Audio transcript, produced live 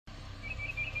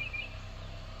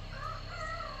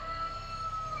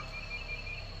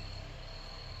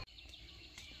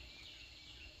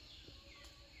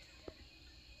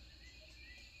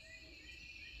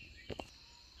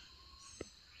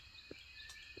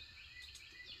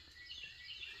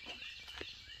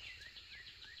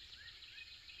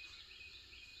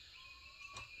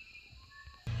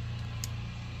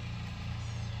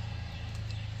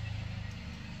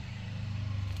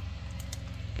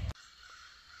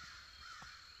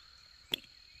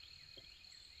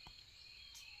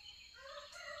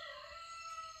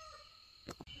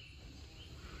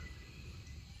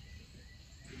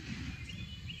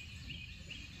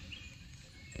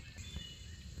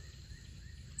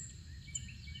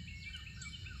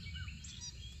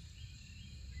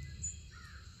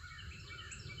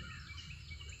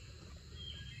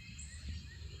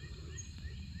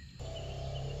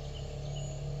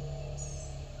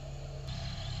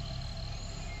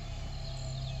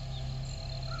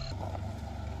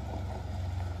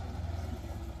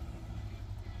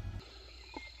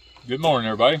Good morning,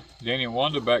 everybody. Danny and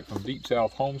Wanda back from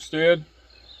Deepsouth Homestead.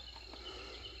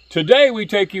 Today we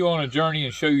take you on a journey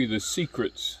and show you the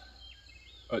secrets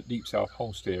at Deepsouth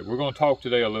Homestead. We're going to talk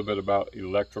today a little bit about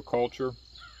ElectroCulture,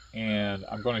 and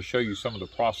I'm going to show you some of the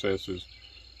processes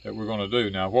that we're going to do.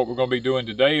 Now, what we're going to be doing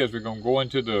today is we're going to go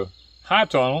into the high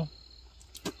tunnel.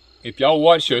 If y'all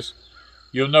watch us,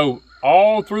 you'll know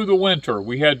all through the winter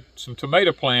we had some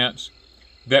tomato plants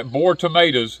that bore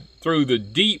tomatoes through the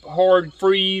deep hard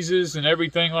freezes and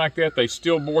everything like that. They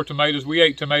still bore tomatoes. We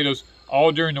ate tomatoes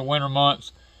all during the winter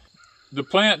months. The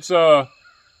plants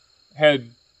had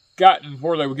gotten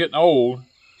where they were getting old,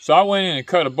 so I went in and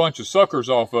cut a bunch of suckers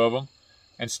off of them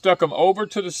and stuck them over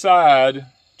to the side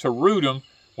to root them.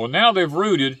 Well, now they've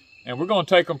rooted, and we're going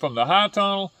to take them from the high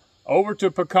tunnel over to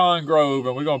Pecan Grove,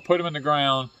 and we're going to put them in the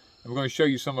ground, and we're going to show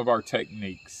you some of our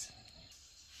techniques.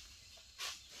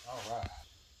 All right.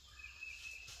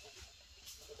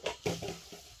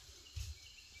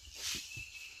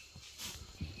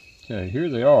 Okay, here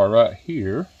they are right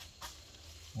here.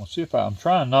 We'll see if I'm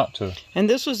trying not to. And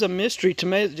this was a mystery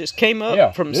tomato that just came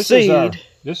up from seed.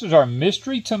 This is our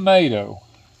mystery tomato.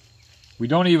 We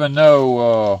don't even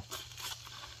know.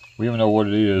 We don't even know what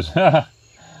it is. Kind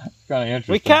of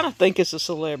interesting. We kind of think it's a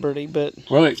celebrity, but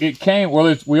well, it came.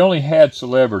 Well, we only had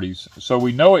celebrities, so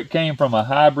we know it came from a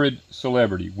hybrid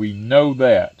celebrity. We know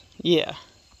that. Yeah.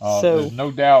 So there's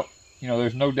no doubt. You know,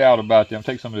 there's no doubt about that. I'll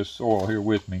take some of this soil here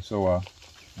with me. So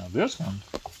now this one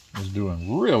is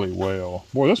doing really well.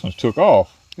 Boy, this one's took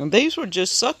off. And these were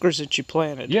just suckers that you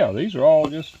planted. Yeah, these are all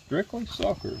just strictly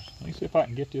suckers. Let me see if I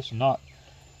can get this or not.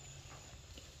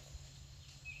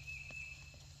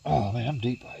 Oh man, I'm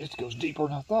deep. It goes deeper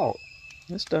than I thought.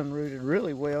 This done rooted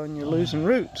really well, and you're losing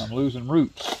roots. I'm losing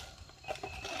roots.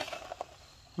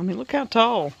 I mean, look how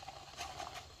tall.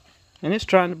 And it's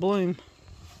trying to bloom.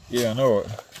 Yeah, I know it.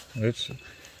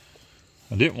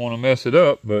 I didn't want to mess it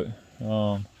up, but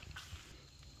now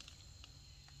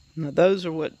those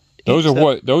are what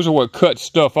what cut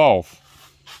stuff off.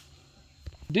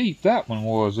 Deep that one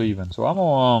was even. So I'm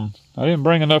gonna I didn't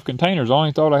bring enough containers. I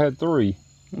only thought I had 3.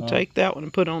 Take that one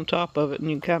and put it on top of it, and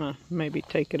you can kind of maybe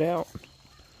take it out.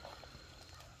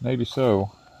 Maybe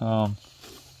so. I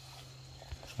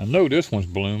know this one's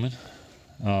blooming.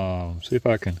 See if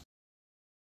I can.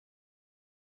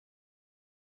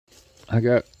 I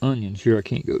got onions here I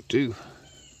can't go to.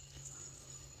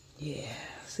 Yeah,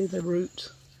 see the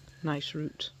roots? Nice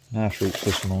roots. Nice root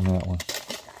system on that one.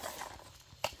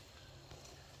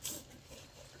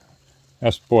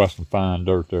 That's some fine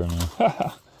dirt there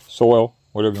now. Soil,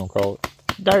 whatever you want to call it.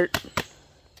 Dirt.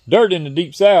 Dirt in the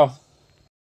deep south.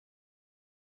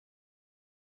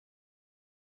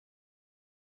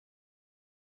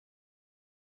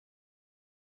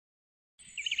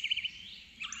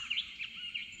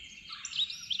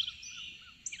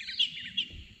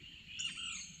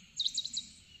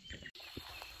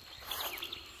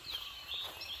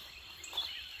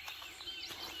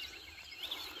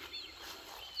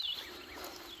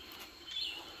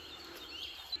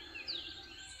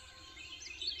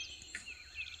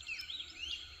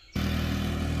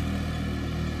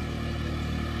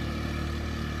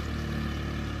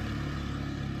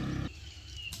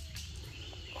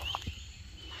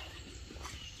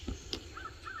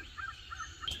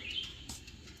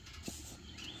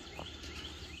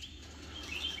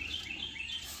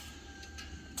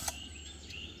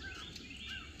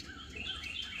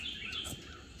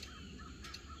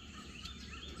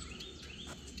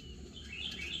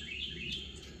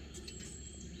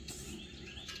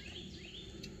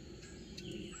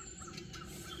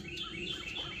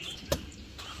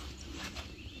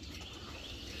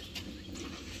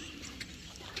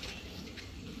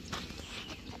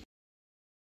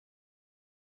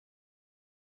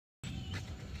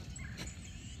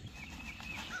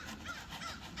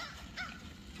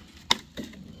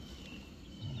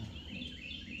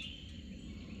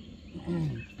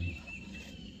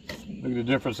 Look at the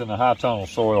difference in the high tunnel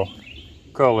soil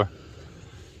color.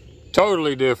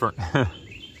 Totally different.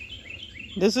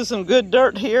 This is some good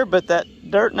dirt here, but that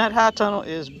dirt in that high tunnel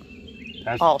is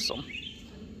awesome.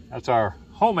 That's our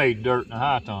homemade dirt in the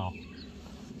high tunnel.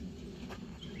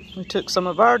 We took some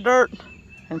of our dirt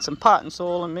and some potting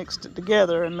soil and mixed it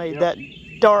together and made that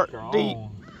dark, deep,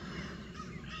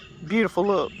 beautiful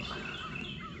look.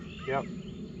 Yep.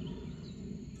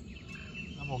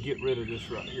 I'm going to get rid of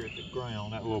this right here at the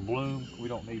ground, that little bloom. We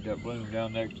don't need that bloom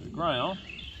down next to the ground.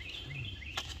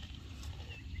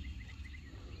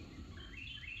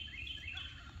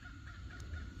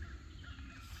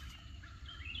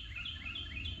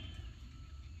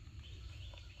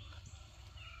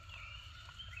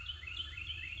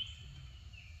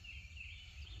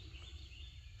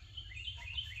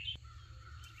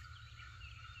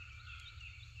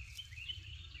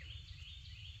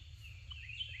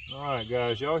 All right,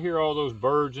 guys, y'all hear all those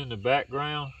birds in the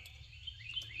background?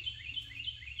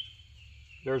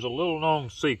 There's a little known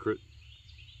secret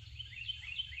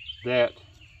that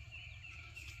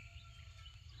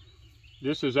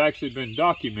this has actually been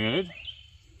documented,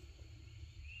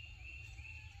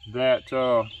 that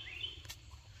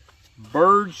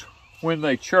birds, when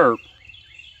they chirp,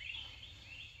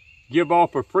 give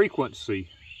off a frequency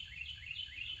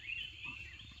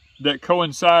that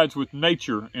coincides with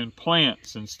nature and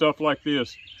plants and stuff like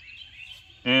this,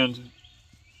 and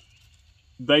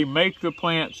they make the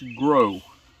plants grow.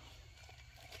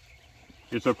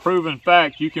 It's a proven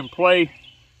fact. You can play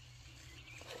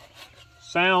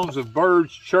sounds of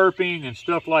birds chirping and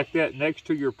stuff like that next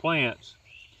to your plants,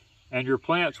 and your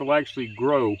plants will actually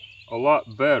grow a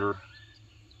lot better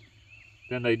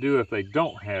than they do if they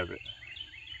don't have it,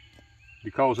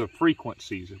 because of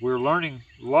frequencies. We're learning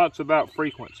lots about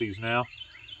frequencies now,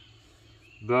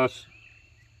 thus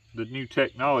the new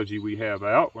technology we have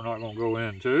out. We're not going to go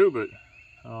into, but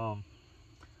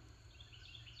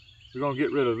we're going to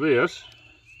get rid of this.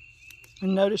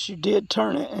 And notice you did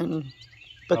turn it, and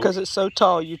because it's so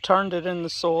tall, you turned it in the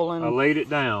soil and I laid it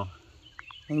down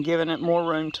and giving it more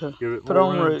room to put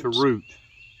on roots. To root.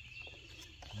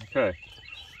 Okay.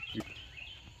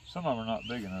 Some of them are not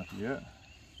big enough yet.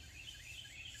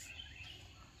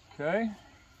 Okay,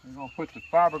 we're going to put the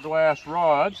fiberglass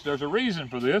rods. There's a reason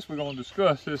for this. We're going to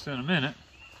discuss this in a minute.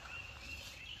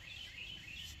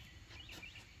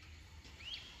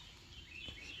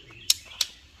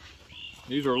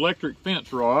 These are electric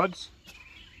fence rods,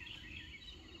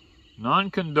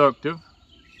 non-conductive.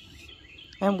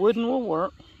 And wooden will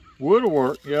work. Wood will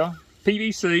work, yeah.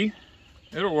 PVC,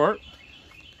 it'll work,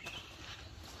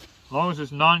 as long as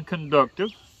it's non-conductive.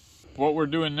 What we're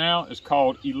doing now is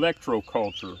called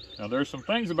ElectroCulture. Now there's some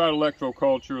things about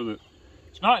ElectroCulture that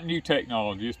it's not new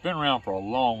technology. It's been around for a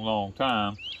long, long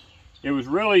time. It was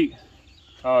really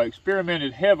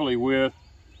experimented heavily with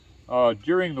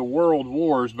during the world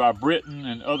wars by Britain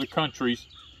and other countries.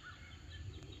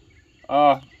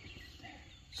 Some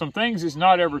things that's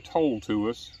not ever told to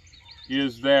us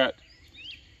is that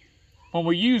when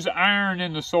we use iron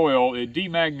in the soil, it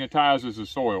demagnetizes the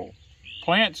soil.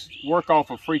 Plants work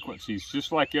off of frequencies,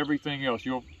 just like everything else.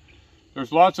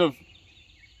 There's lots of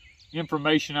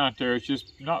information out there. It's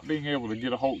just not being able to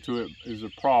get a hold to it is a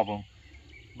problem.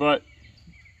 But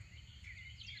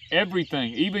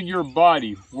everything, even your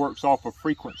body, works off of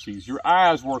frequencies. Your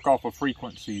eyes work off of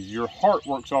frequencies. Your heart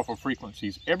works off of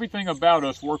frequencies. Everything about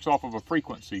us works off of a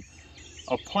frequency.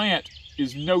 A plant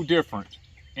is no different.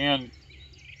 And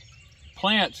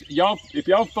plants, if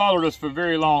y'all followed us for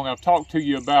very long, I've talked to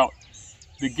you about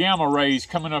the gamma rays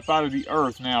coming up out of the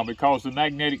earth now, because the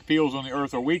magnetic fields on the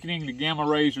earth are weakening. The gamma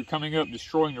rays are coming up,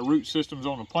 destroying the root systems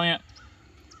on the plant.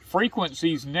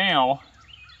 Frequencies now,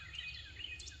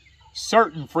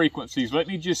 certain frequencies, let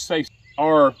me just say,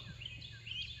 are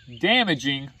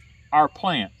damaging our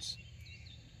plants.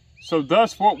 So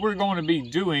thus what we're going to be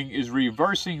doing is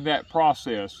reversing that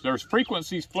process. There's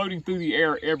frequencies floating through the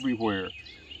air everywhere,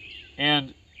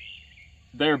 and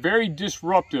they're very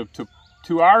disruptive to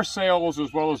our cells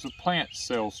as well as the plant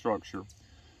cell structure.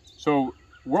 So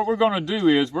what we're going to do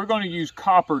is we're going to use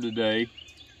copper today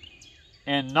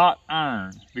and not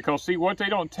iron, because see, what they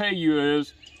don't tell you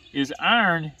is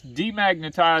iron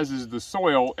demagnetizes the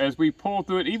soil as we pull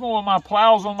through it. Even with my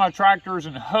plows on my tractors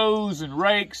and hoes and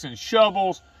rakes and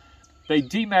shovels, they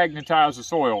demagnetize the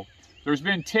soil. There's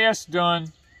been tests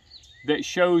done that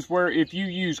shows where if you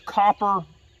use copper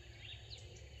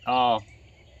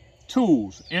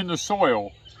tools in the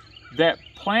soil, that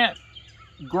plant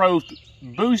growth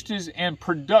boosts and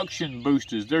production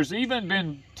boosts. There's even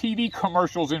been TV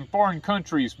commercials in foreign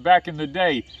countries back in the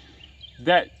day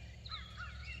that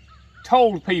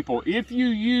told people, if you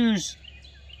use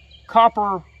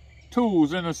copper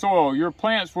tools in the soil, your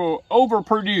plants will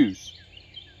overproduce.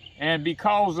 And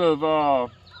because of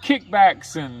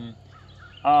kickbacks and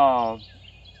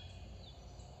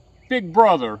Big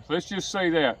Brother, let's just say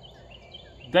that,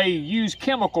 they use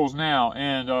chemicals now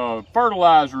and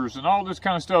fertilizers and all this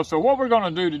kind of stuff. So what we're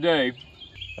going to do today,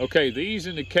 okay, these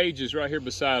in the cages right here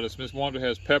beside us, Miss Wanda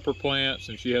has pepper plants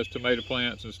and she has tomato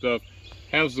plants and stuff,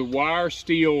 has the wire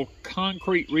steel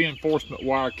concrete reinforcement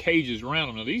wire cages around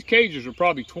them. Now these cages are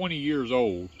probably 20 years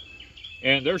old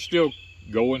and they're still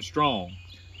going strong.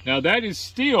 Now that is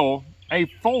still a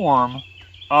form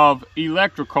of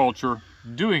electroculture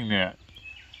doing that,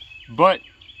 but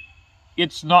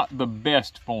it's not the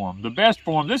best form. The best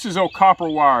form, this is old copper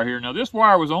wire here. Now this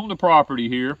wire was on the property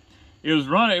here. It was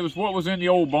what was in the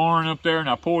old barn up there, and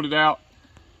I pulled it out.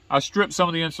 I stripped some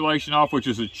of the insulation off, which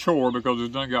is a chore because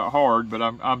it's done got hard, but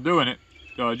I'm doing it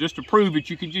just to prove that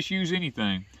you can just use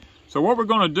anything. So what we're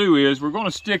going to do is we're going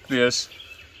to stick this,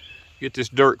 get this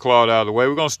dirt clod out of the way.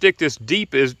 We're going to stick this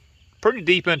pretty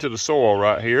deep into the soil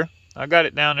right here. I got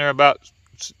it down there about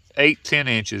 8-10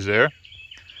 inches there.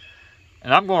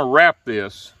 And I'm going to wrap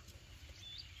this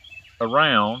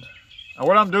around. And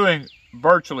what I'm doing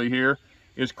virtually here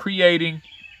is creating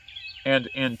an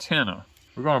antenna.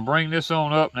 We're going to bring this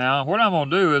on up now. What I'm going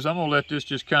to do is I'm going to let this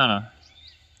just kind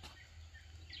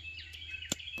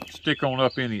of stick on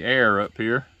up in the air up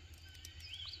here.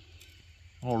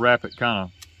 I'm going to wrap it kind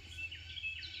of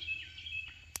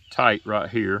tight right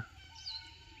here.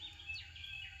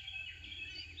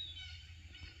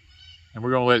 And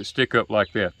we're going to let it stick up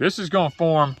like that. This is going to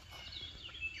form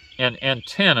an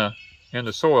antenna in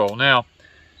the soil. Now,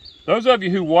 those of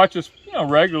you who watch us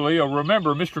regularly will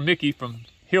remember Mr. Mickey from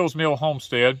Hills Mill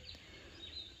Homestead.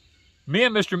 Me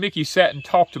and Mr. Mickey sat and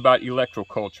talked about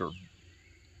electroculture.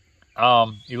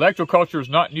 Electroculture is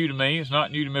not new to me. It's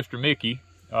not new to Mr. Mickey.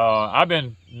 I've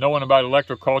been knowing about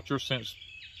electroculture since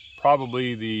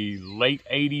probably the late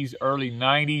 80s, early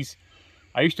 90s.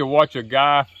 I used to watch a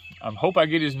guy, I hope I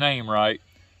get his name right,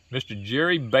 Mr.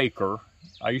 Jerry Baker.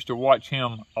 I used to watch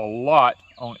him a lot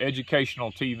on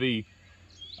educational TV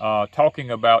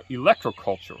talking about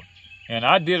electroculture. And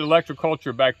I did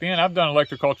electroculture back then. I've done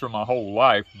electroculture my whole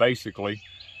life, basically.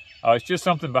 It's just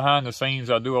something behind the scenes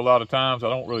I do a lot of times. I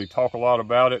don't really talk a lot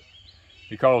about it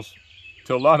because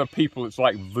to a lot of people it's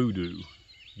like voodoo,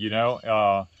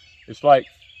 It's like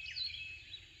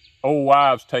old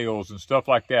wives' tales and stuff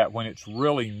like that when it's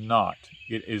really not.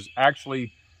 It is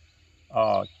actually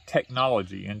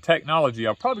technology. And technology,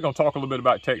 I'm probably going to talk a little bit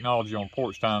about technology on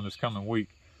Porch Time this coming week.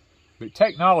 But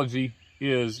technology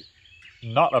is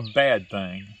not a bad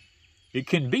thing. It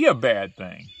can be a bad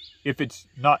thing if it's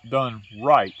not done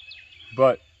right.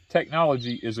 But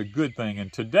technology is a good thing.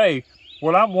 And today,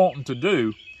 what I'm wanting to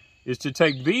do is to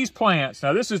take these plants.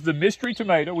 Now, this is the mystery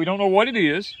tomato. We don't know what it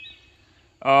is.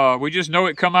 We just know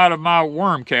it come out of my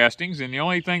worm castings. And the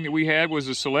only thing that we had was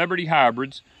the celebrity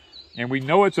hybrids. And we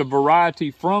know it's a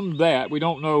variety from that. We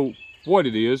don't know what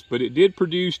it is, but it did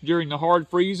produce during the hard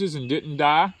freezes and didn't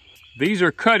die. These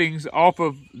are cuttings off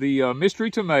of the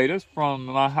mystery tomatoes from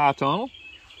my high tunnel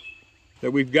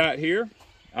that we've got here.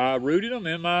 I rooted them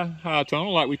in my high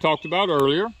tunnel like we talked about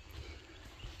earlier.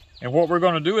 And what we're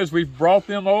going to do is we've brought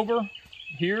them over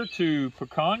here to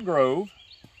Pecan Grove.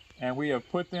 And we have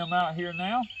put them out here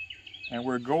now. And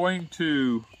we're going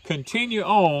to continue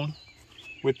on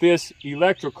with this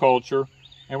electroculture.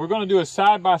 And we're going to do a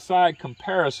side-by-side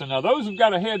comparison. Now those have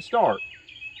got a head start.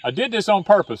 I did this on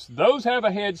purpose. Those have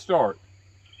a head start.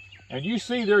 And you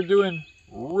see they're doing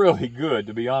really good,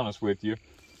 to be honest with you.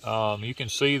 You can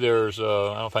see there's, I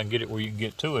don't know if I can get it where you can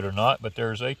get to it or not, but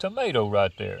there's a tomato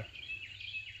right there.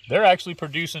 They're actually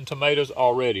producing tomatoes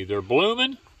already. They're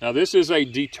blooming. Now this is a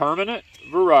determinate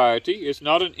variety. It's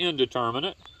not an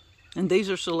indeterminate. And these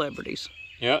are celebrities.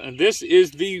 Yeah, and this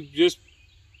is the just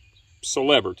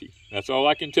celebrity. That's all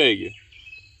I can tell you.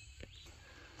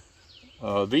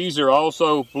 These are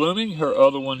also blooming, her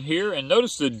other one here. And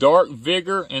notice the dark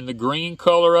vigor and the green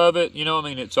color of it.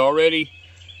 It's already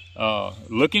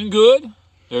looking good.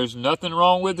 There's nothing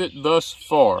wrong with it thus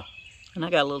far. And I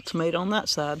got a little tomato on that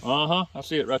side. I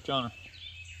see it right yonder.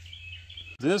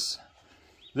 This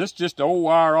just old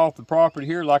wire off the property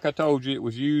here. Like I told you, it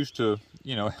was used to,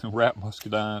 wrap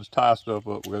muscadines, tie stuff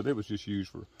up with. It was just used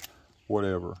for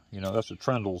whatever. That's the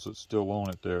trindles that's still on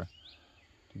it there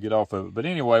to get off of it. But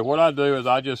anyway, what I do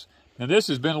is and this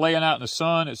has been laying out in the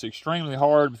sun. It's extremely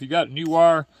hard. If you got a new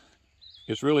wire,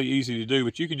 it's really easy to do.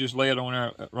 But you can just lay it on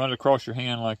there, run it across your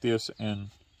hand like this, and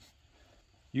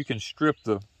you can strip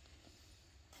the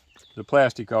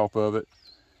plastic off of it.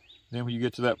 Then when you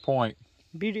get to that point,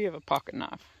 beauty of a pocket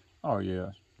knife. Oh yeah,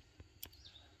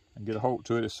 and get a hold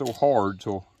to it. It's so hard,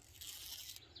 so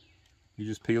you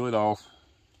just peel it off.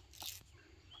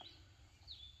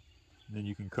 Then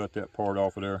you can cut that part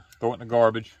off of there. Throw it in the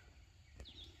garbage.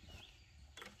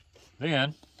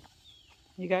 Then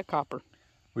you got copper.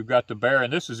 We've got the bare,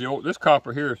 and this is the old. This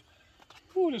copper here is.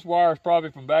 This wire is probably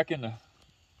from back in the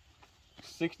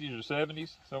 60s or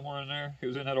 70s, somewhere in there. It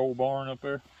was in that old barn up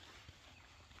there.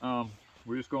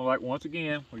 We're just going to, once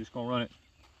again, we're just going to run it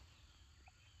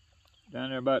down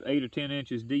there about 8 or 10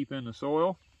 inches deep in the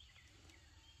soil.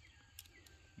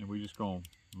 And we're just going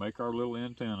to make our little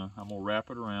antenna. I'm going to wrap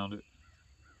it around it.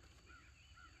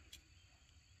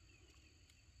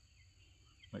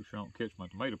 Make sure I don't catch my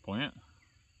tomato plant.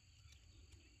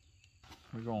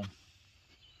 We're going to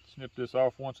snip this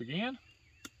off once again.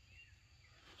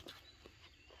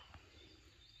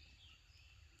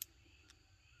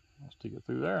 Stick it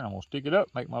through there, and I'm going to stick it up,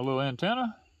 make my little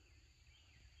antenna.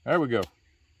 There we go.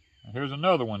 And here's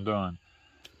another one done.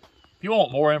 If you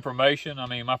want more information, I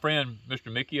mean, my friend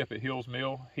Mr. Mickey up at Hills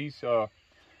Mill, he showed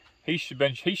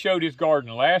his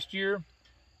garden last year,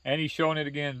 and he's showing it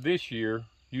again this year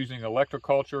using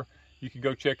ElectroCulture. You can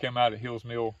go check him out at Hills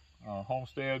Mill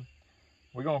Homestead.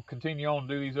 We're going to continue on to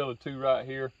do these other two right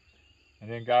here.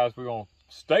 And then, guys, we're going to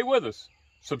stay with us.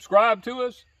 Subscribe to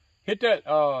us. Hit that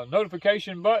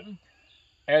notification button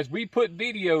as we put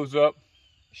videos up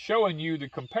showing you the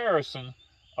comparison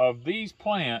of these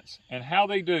plants and how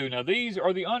they do. Now, these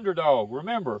are the underdog.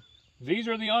 Remember, these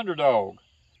are the underdog.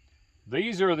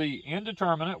 These are the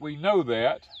indeterminate. We know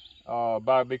that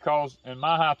because in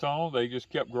my high tunnel, they just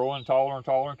kept growing taller and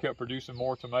taller and kept producing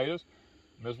more tomatoes.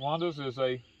 Ms. Wanda's is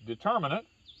a determinate.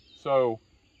 So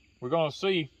we're going to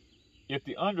see if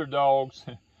the underdogs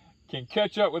can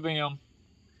catch up with them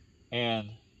and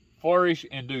flourish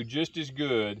and do just as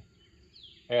good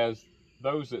as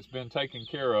those that's been taken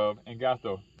care of and got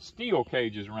the steel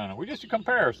cages around them. We're just a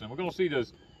comparison. We're going to see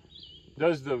does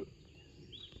the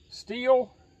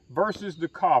steel versus the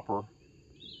copper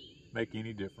make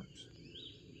any difference.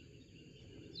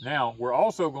 Now, we're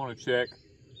also going to check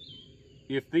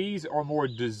if these are more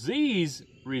disease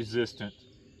resistant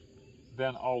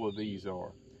than all of these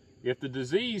are. If the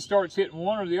disease starts hitting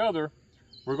one or the other,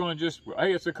 we're going to just,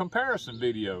 hey, it's a comparison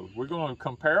video. We're going to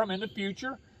compare them in the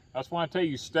future. That's why I tell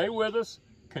you, stay with us,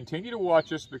 continue to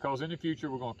watch us, because in the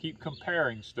future we're going to keep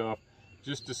comparing stuff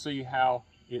just to see how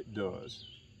it does.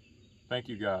 Thank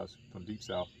you, guys, from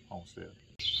Deepsouth Homestead.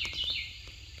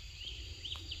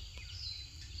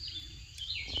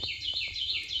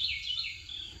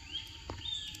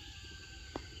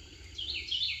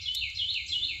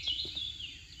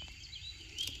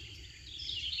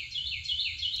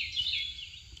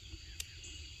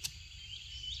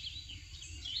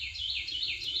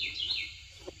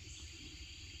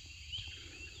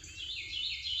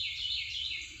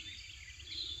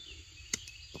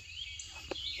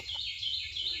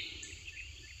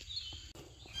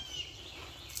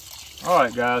 All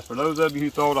right, guys, for those of you who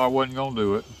thought I wasn't going to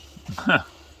do it,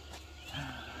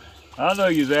 I know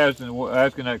you was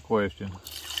asking that question.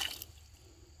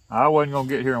 I wasn't going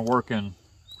to get here and work in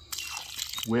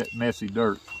wet, messy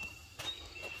dirt.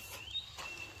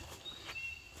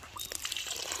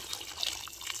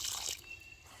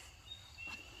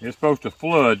 It's supposed to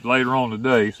flood later on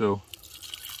today, so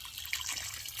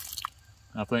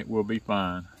I think we'll be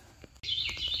fine.